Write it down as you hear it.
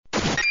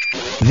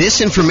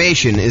This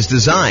information is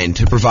designed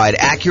to provide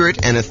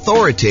accurate and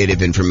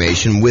authoritative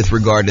information with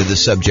regard to the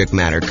subject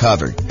matter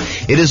covered.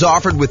 It is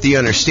offered with the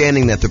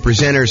understanding that the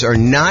presenters are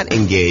not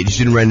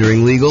engaged in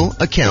rendering legal,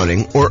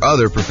 accounting, or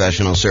other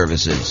professional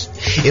services.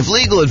 If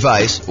legal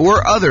advice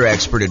or other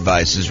expert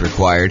advice is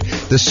required,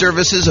 the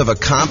services of a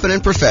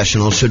competent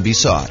professional should be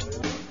sought.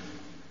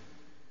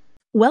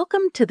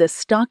 Welcome to the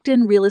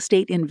Stockton Real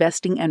Estate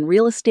Investing and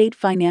Real Estate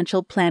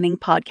Financial Planning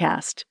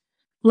Podcast.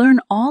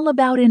 Learn all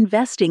about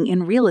investing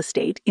in real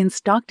estate in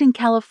Stockton,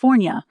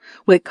 California,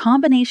 with a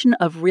combination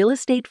of real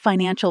estate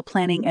financial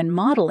planning and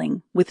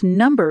modeling with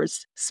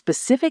numbers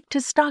specific to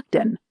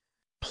Stockton,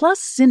 plus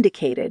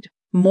syndicated,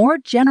 more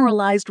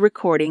generalized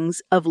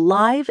recordings of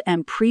live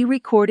and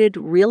pre-recorded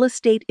real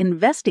estate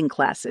investing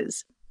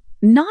classes,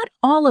 not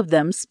all of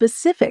them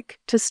specific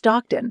to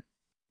Stockton.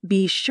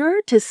 Be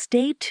sure to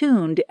stay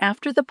tuned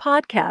after the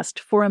podcast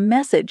for a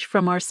message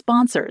from our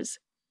sponsors.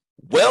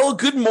 Well,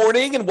 good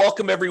morning and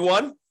welcome,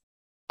 everyone.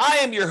 I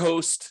am your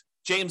host,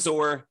 James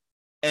Orr,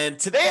 and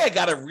today I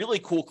got a really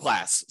cool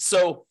class.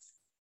 So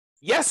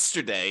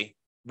yesterday,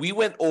 we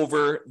went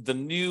over the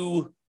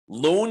new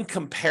loan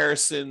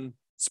comparison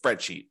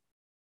spreadsheet,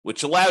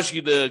 which allows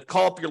you to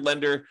call up your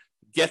lender,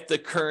 get the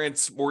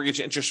current mortgage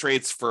interest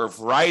rates for a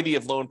variety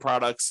of loan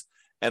products,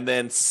 and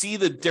then see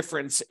the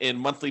difference in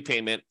monthly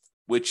payment,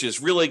 which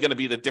is really going to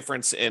be the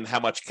difference in how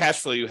much cash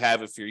flow you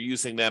have if you're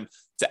using them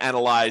to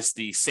analyze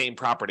the same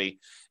property.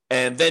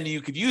 And then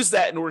you could use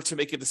that in order to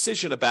make a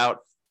decision about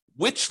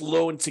which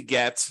loan to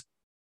get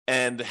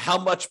and how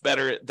much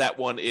better that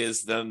one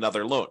is than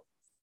another loan.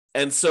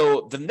 And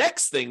so the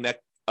next thing that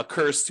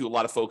occurs to a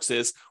lot of folks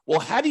is,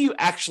 well, how do you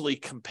actually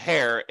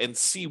compare and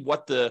see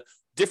what the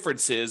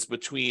difference is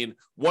between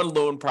one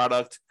loan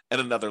product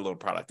and another loan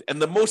product?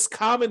 And the most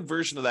common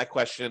version of that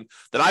question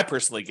that I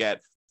personally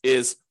get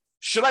is,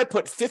 should I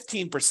put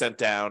 15%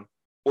 down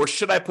or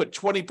should I put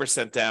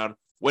 20% down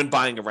when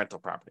buying a rental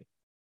property?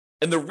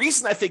 And the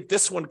reason I think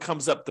this one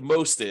comes up the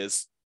most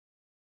is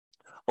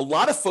a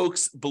lot of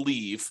folks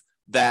believe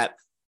that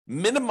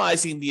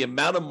minimizing the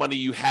amount of money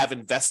you have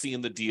investing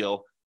in the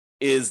deal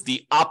is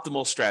the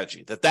optimal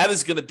strategy, that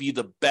is going to be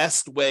the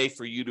best way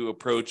for you to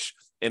approach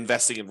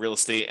investing in real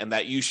estate, and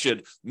that you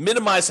should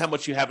minimize how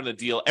much you have in a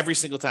deal every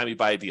single time you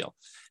buy a deal.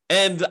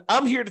 And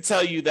I'm here to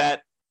tell you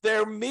that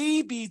there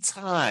may be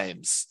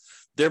times,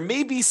 there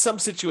may be some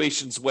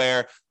situations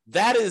where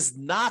that is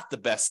not the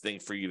best thing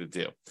for you to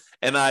do.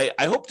 And I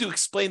hope to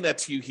explain that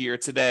to you here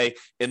today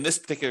in this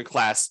particular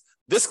class.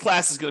 This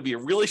class is going to be a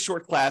really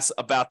short class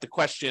about the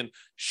question,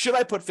 should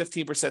I put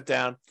 15%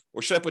 down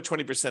or should I put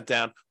 20%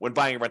 down when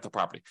buying a rental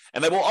property?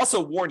 And I will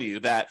also warn you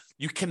that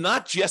you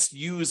cannot just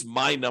use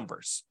my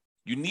numbers.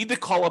 You need to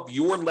call up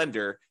your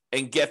lender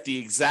and get the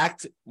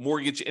exact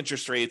mortgage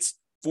interest rates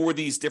for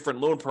these different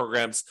loan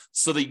programs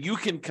so that you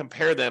can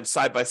compare them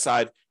side by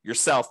side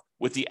yourself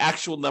with the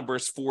actual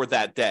numbers for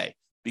that day,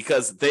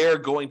 because they're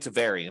going to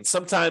vary. And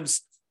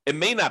sometimes it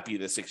may not be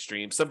this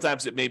extreme.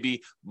 Sometimes it may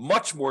be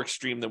much more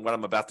extreme than what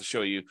I'm about to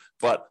show you,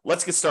 but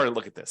let's get started and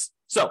look at this.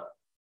 So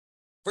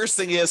first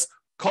thing is,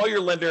 call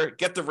your lender,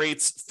 get the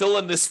rates, fill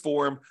in this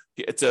form.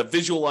 It's a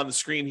visual on the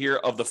screen here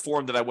of the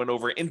form that I went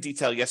over in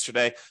detail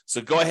yesterday.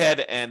 So go ahead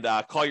and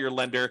call your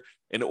lender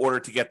in order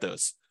to get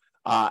those.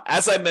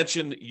 As I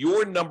mentioned,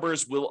 your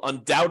numbers will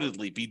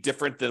undoubtedly be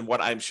different than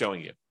what I'm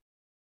showing you.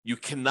 You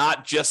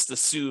cannot just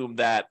assume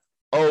that,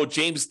 oh,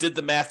 James did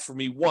the math for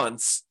me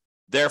once,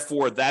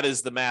 therefore that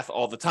is the math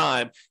all the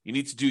time. You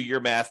need to do your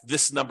math.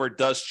 This number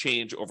does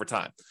change over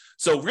time.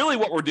 So really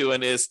what we're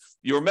doing is,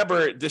 you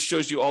remember this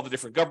shows you all the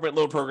different government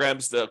loan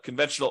programs, the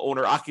conventional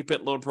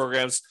owner-occupant loan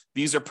programs.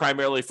 These are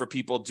primarily for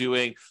people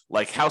doing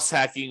like house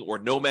hacking or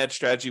nomad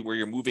strategy where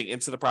you're moving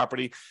into the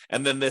property.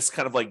 And then this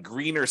kind of like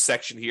greener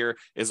section here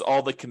is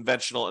all the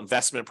conventional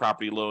investment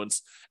property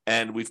loans.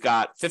 And we've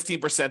got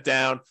 15%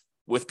 down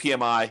with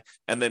PMI,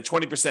 and then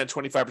 20%,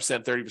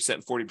 25%, 30%,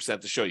 and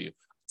 40% to show you.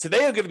 Today,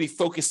 I'm going to be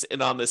focused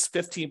in on this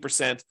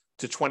 15%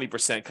 to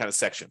 20% kind of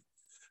section.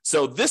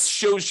 So this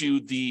shows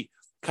you the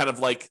kind of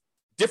like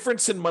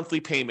difference in monthly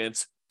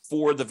payments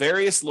for the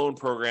various loan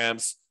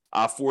programs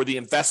for the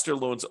investor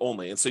loans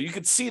only. And so you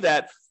can see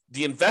that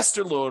the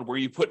investor loan where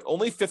you put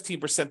only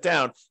 15%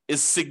 down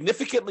is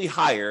significantly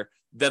higher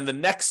than the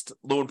next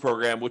loan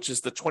program, which is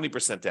the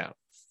 20% down.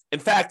 In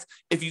fact,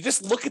 if you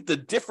just look at the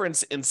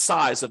difference in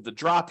size of the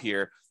drop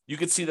here, you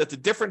can see that the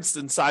difference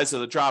in size of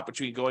the drop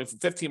between going from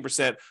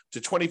 15% to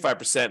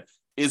 25%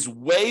 is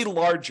way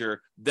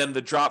larger than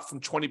the drop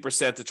from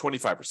 20% to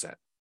 25%.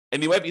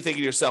 And you might be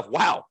thinking to yourself,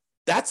 wow,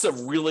 that's a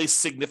really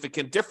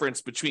significant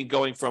difference between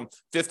going from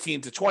 15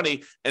 to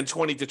 20 and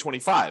 20 to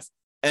 25.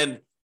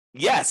 And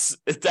yes,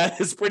 that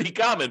is pretty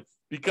common,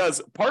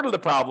 because part of the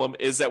problem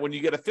is that when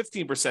you get a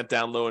 15%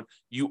 down loan,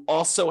 you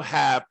also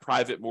have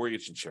private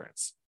mortgage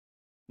insurance.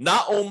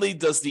 Not only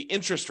does the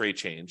interest rate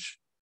change,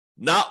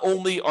 not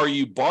only are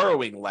you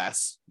borrowing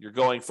less, you're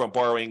going from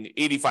borrowing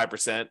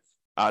 85%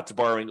 to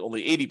borrowing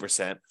only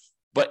 80%,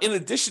 but in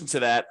addition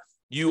to that,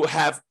 you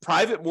have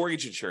private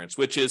mortgage insurance,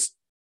 which is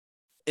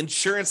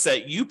insurance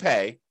that you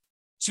pay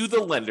to the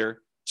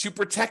lender to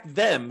protect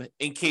them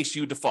in case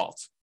you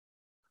default.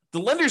 The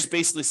lender's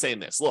basically saying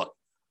this, look,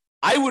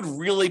 I would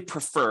really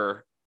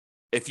prefer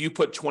if you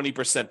put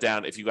 20%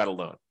 down if you got a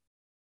loan.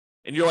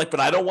 And you're like, but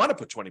I don't want to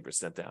put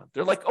 20% down.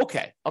 They're like,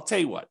 okay, I'll tell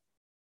you what.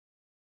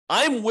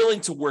 I'm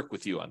willing to work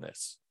with you on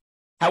this.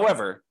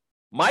 However,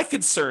 my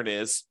concern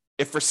is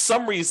if for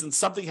some reason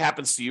something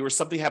happens to you or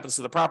something happens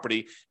to the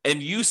property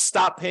and you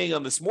stop paying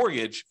on this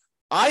mortgage,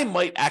 I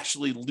might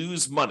actually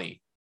lose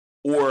money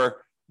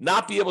or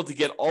not be able to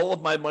get all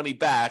of my money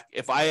back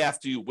if I have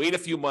to wait a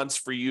few months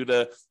for you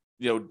to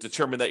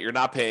determine that you're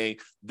not paying,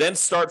 then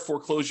start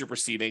foreclosure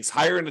proceedings,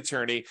 hire an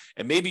attorney,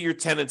 and maybe your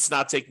tenant's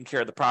not taking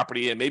care of the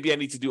property, and maybe I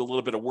need to do a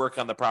little bit of work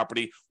on the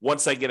property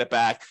once I get it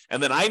back,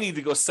 and then I need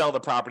to go sell the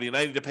property, and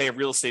I need to pay a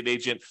real estate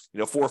agent,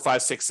 4,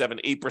 5, 6, 7,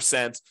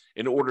 8%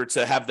 in order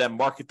to have them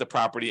market the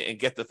property and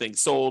get the thing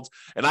sold.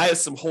 And I have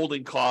some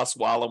holding costs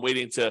while I'm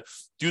waiting to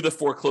do the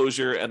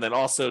foreclosure, and then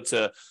also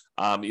to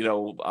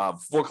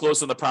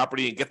foreclose on the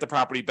property and get the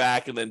property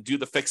back, and then do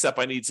the fix up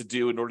I need to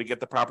do in order to get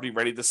the property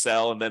ready to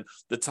sell. And then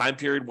the time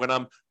period when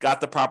I'm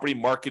got the property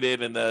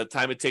marketed and the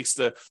time it takes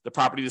the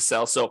property to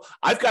sell. So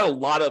I've got a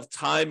lot of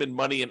time and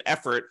money and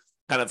effort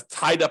kind of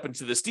tied up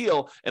into this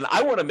deal. And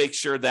I want to make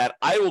sure that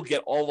I will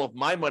get all of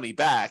my money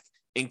back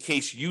in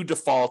case you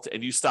default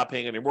and you stop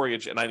paying on your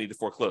mortgage and I need to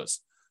foreclose.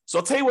 So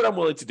I'll tell you what I'm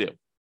willing to do.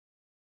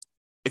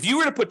 If you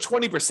were to put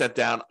 20%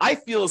 down, I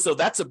feel as though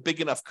that's a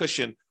big enough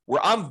cushion where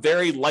I'm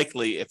very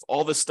likely, if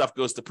all this stuff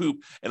goes to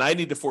poop and I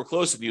need to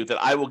foreclose on you,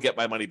 that I will get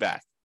my money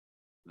back.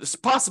 There's a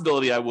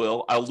possibility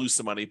I'll lose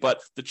some money,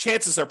 but the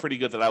chances are pretty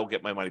good that I will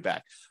get my money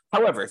back.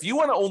 However, if you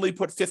want to only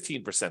put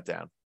 15%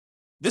 down,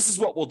 this is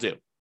what we'll do.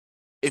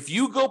 If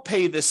you go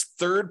pay this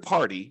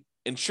third-party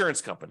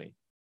insurance company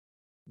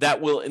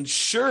that will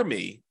insure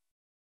me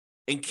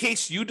in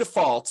case you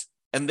default,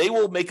 and they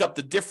will make up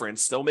the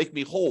difference, they'll make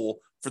me whole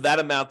for that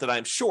amount that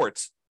I'm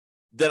short,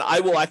 then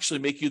I will actually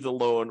make you the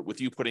loan with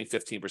you putting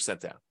 15%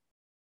 down.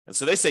 And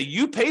so they say,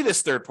 you pay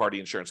this third-party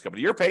insurance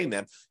company, you're paying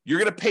them, you're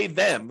going to pay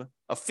them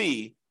a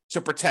fee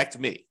to protect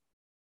me.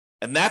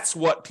 And that's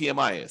what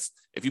PMI is.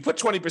 If you put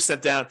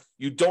 20% down,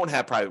 you don't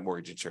have private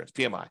mortgage insurance,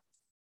 PMI.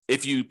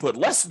 If you put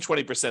less than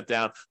 20%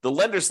 down, the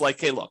lender's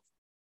like, hey, look,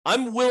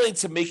 I'm willing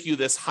to make you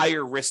this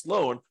higher risk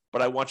loan,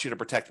 but I want you to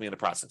protect me in the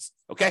process,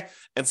 okay?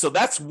 And so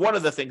that's one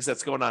of the things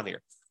that's going on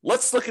here.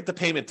 Let's look at the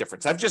payment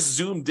difference. I've just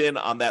zoomed in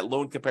on that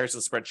loan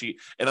comparison spreadsheet,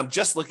 and I'm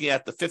just looking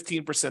at the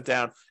 15%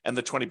 down and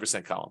the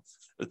 20% column.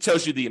 It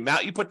tells you the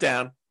amount you put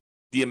down,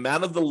 the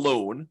amount of the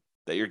loan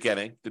that you're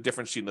getting, the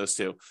difference between those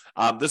two.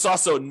 There's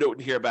also a note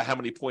in here about how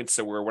many points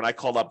there were. When I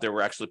called up, there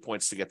were actually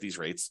points to get these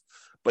rates.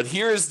 But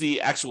here is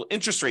the actual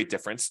interest rate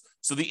difference.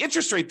 So the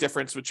interest rate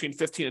difference between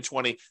 15 and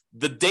 20,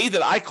 the day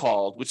that I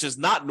called, which is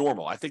not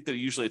normal. I think that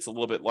usually it's a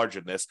little bit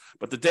larger than this,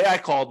 but the day I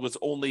called was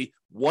only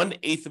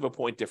 1/8 of a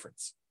point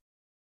difference,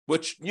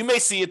 which you may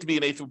see it to be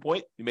 1/8 of a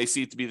point. You may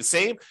see it to be the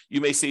same.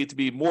 You may see it to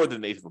be more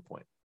than 1/8 of a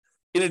point.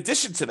 In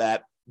addition to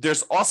that,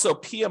 there's also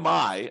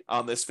PMI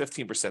on this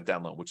 15%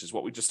 down loan, which is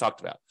what we just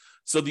talked about.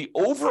 So the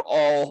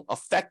overall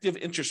effective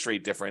interest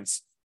rate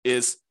difference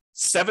is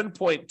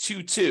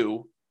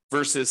 7.22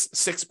 versus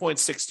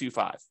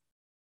 6.625.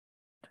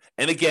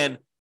 And again,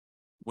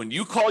 when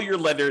you call your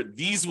lender,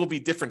 these will be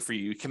different for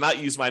you. You cannot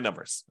use my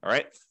numbers, all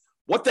right?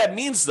 What that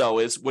means, though,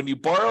 is when you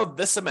borrow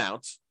this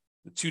amount,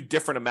 the two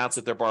different amounts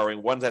that they're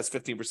borrowing, one has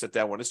 15%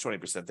 down, one is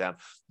 20% down,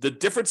 the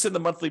difference in the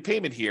monthly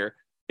payment here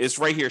is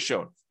right here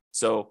shown.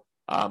 So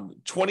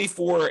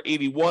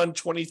 $24.81,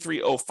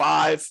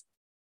 $23.05.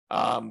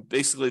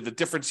 Basically, the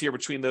difference here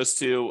between those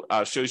two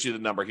shows you the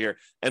number here.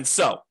 And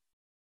so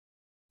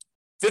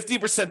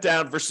 50%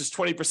 down versus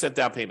 20%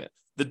 down payment.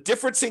 The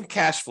difference in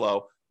cash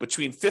flow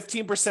between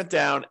 15%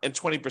 down and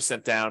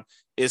 20% down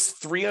is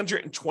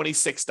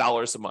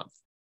 $326 a month.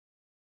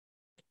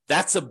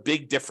 That's a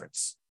big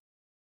difference.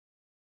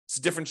 It's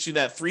the difference between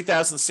that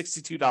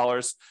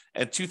 $3,062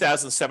 and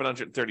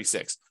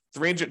 $2,736,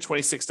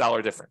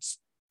 $326 difference.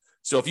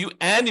 So if you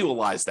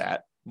annualize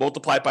that,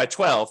 multiply it by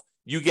 12,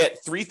 you get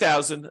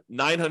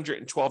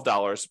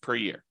 $3,912 per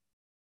year.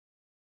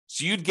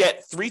 So you'd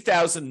get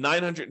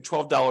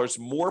 $3,912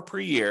 more per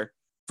year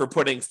for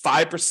putting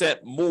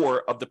 5%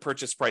 more of the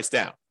purchase price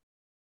down.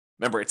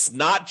 Remember, it's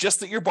not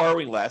just that you're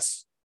borrowing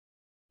less,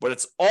 but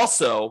it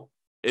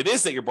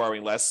is that you're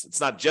borrowing less.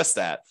 It's not just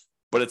that,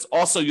 but it's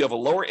also you have a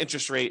lower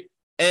interest rate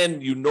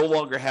and you no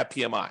longer have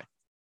PMI.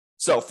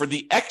 So for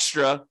the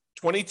extra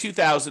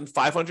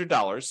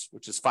 $22,500,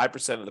 which is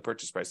 5% of the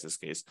purchase price in this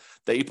case,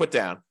 that you put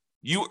down,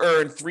 you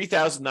earn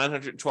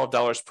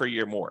 $3,912 per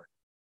year more,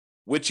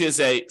 which is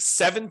a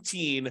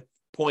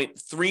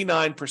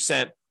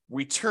 17.39%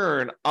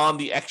 return on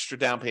the extra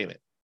down payment.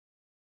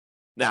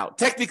 Now,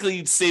 technically,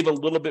 you'd save a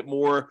little bit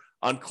more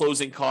on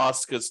closing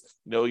costs because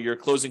your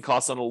closing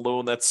costs on a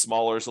loan that's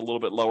smaller is a little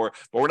bit lower,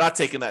 but we're not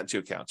taking that into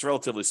account. It's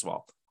relatively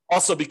small.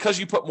 Also, because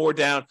you put more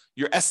down,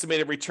 your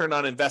estimated return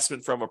on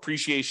investment from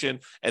appreciation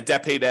and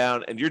debt pay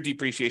down and your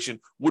depreciation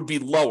would be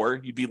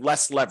lower. You'd be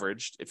less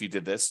leveraged if you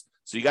did this.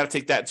 So you got to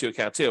take that into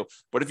account too.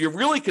 But if you're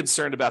really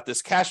concerned about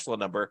this cash flow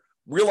number,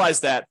 realize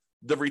that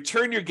the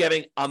return you're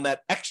getting on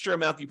that extra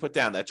amount you put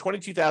down, that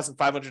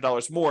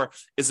 $22,500 more,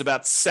 is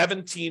about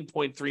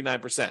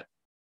 17.39%.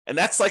 And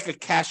that's like a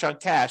cash on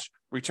cash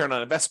return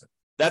on investment.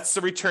 That's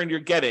the return you're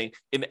getting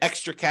in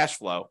extra cash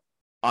flow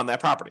on that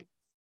property.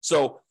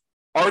 So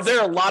are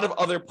there a lot of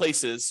other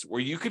places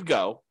where you could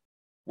go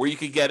where you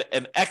could get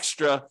an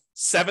extra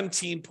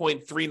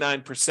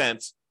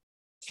 17.39%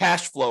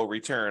 cash flow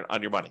return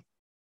on your money?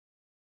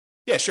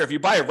 Yeah, sure. If you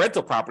buy a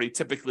rental property,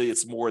 typically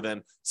it's more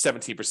than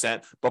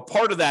 17%, but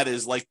part of that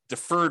is like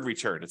deferred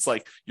return. It's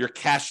like your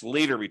cash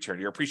later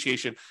return, your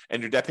appreciation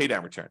and your debt pay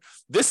down return.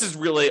 This is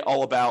really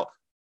all about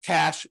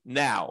cash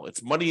now.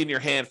 It's money in your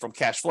hand from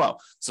cash flow.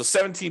 So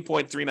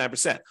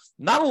 17.39%.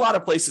 Not a lot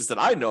of places that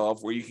I know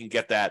of where you can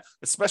get that,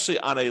 especially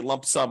on a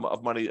lump sum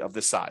of money of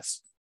this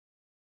size.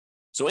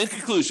 So in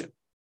conclusion,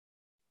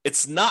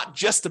 it's not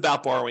just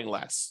about borrowing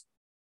less.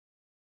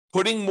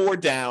 Putting more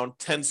down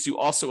tends to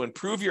also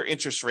improve your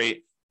interest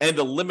rate and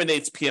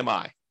eliminates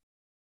PMI.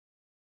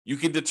 You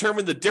can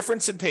determine the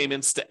difference in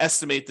payments to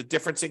estimate the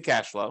difference in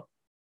cash flow,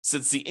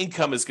 since the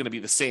income is going to be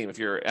the same if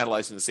you're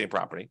analyzing the same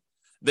property.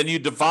 Then you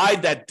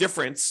divide that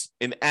difference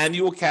in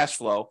annual cash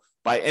flow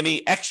by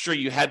any extra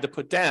you had to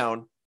put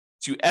down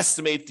to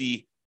estimate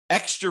the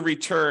extra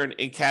return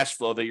in cash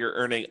flow that you're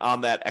earning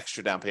on that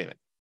extra down payment.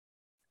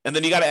 And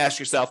then you got to ask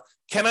yourself,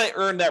 can I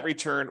earn that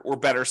return or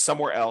better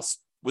somewhere else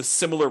with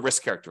similar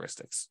risk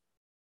characteristics?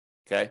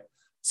 Okay.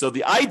 So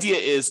the idea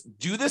is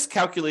do this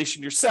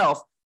calculation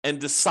yourself and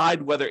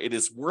decide whether it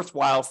is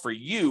worthwhile for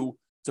you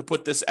to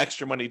put this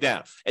extra money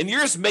down. And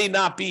yours may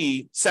not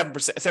be 7%,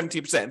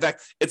 17%. In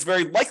fact, it's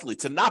very likely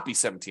to not be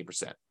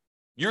 17%.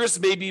 Yours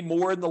may be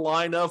more in the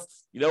line of,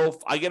 if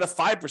I get a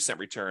 5%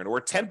 return or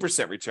a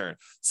 10% return.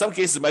 Some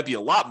cases it might be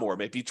a lot more,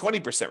 maybe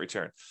 20%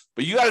 return.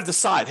 But you got to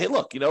decide, hey,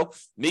 look,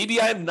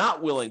 maybe I'm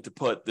not willing to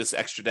put this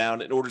extra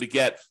down in order to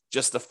get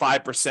just a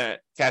 5%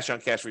 cash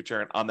on cash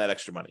return on that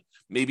extra money.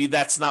 Maybe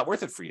that's not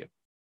worth it for you.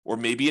 Or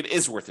maybe it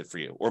is worth it for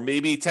you. Or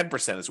maybe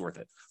 10% is worth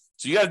it.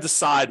 So you got to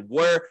decide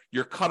where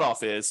your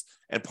cutoff is.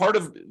 And part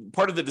of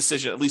the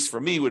decision, at least for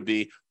me, would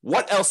be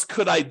what else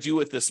could I do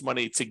with this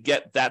money to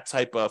get that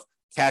type of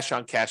cash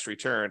on cash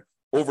return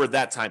over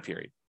that time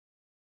period.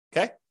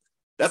 Okay.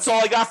 That's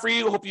all I got for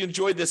you. Hope you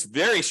enjoyed this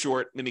very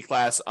short mini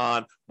class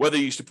on whether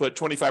you should put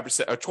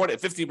 25% or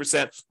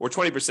 15% or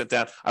 20%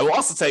 down. I will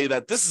also tell you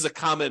that this is a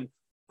common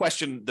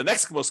question. The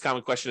next most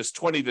common question is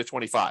 20 to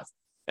 25.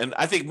 And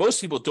I think most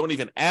people don't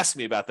even ask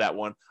me about that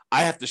one.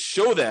 I have to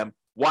show them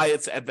why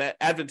it's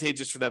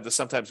advantageous for them to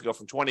sometimes go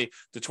from 20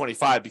 to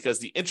 25 because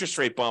the interest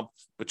rate bump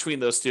between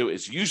those two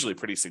is usually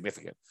pretty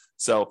significant.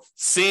 So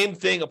same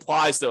thing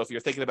applies, though, if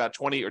you're thinking about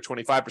 20 or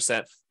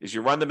 25%, is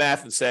you run the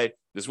math and say,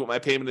 this is what my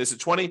payment is at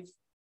 20,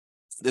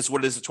 this is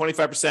what it is at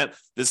 25%,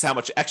 this is how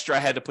much extra I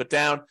had to put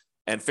down,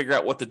 and figure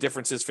out what the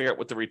difference is, figure out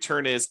what the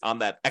return is on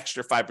that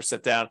extra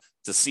 5% down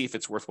to see if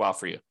it's worthwhile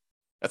for you.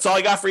 That's all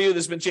I got for you. This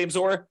has been James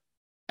Orr.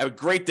 Have a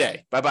great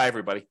day. Bye-bye,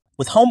 everybody.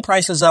 With home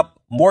prices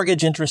up,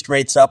 mortgage interest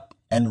rates up,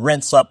 and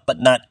rents up, but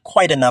not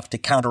quite enough to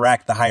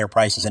counteract the higher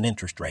prices and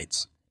interest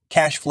rates,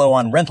 cash flow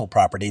on rental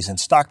properties in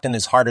Stockton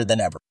is harder than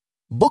ever.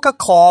 Book a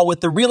call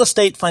with the Real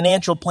Estate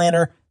Financial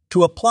Planner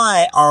to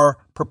apply our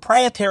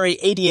proprietary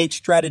 88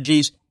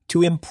 strategies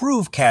to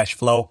improve cash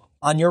flow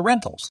on your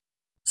rentals.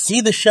 See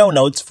the show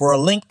notes for a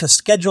link to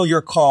schedule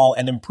your call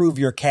and improve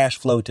your cash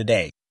flow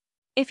today.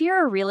 If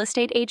you're a real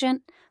estate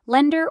agent,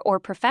 lender, or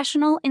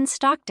professional in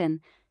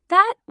Stockton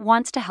that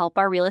wants to help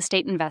our real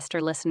estate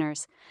investor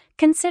listeners,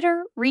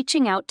 consider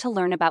reaching out to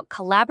learn about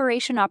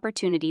collaboration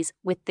opportunities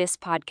with this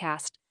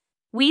podcast.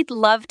 We'd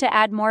love to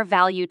add more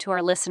value to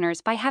our listeners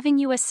by having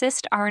you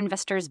assist our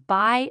investors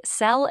buy,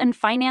 sell, and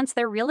finance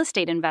their real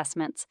estate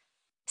investments.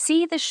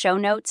 See the show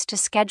notes to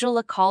schedule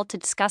a call to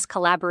discuss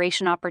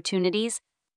collaboration opportunities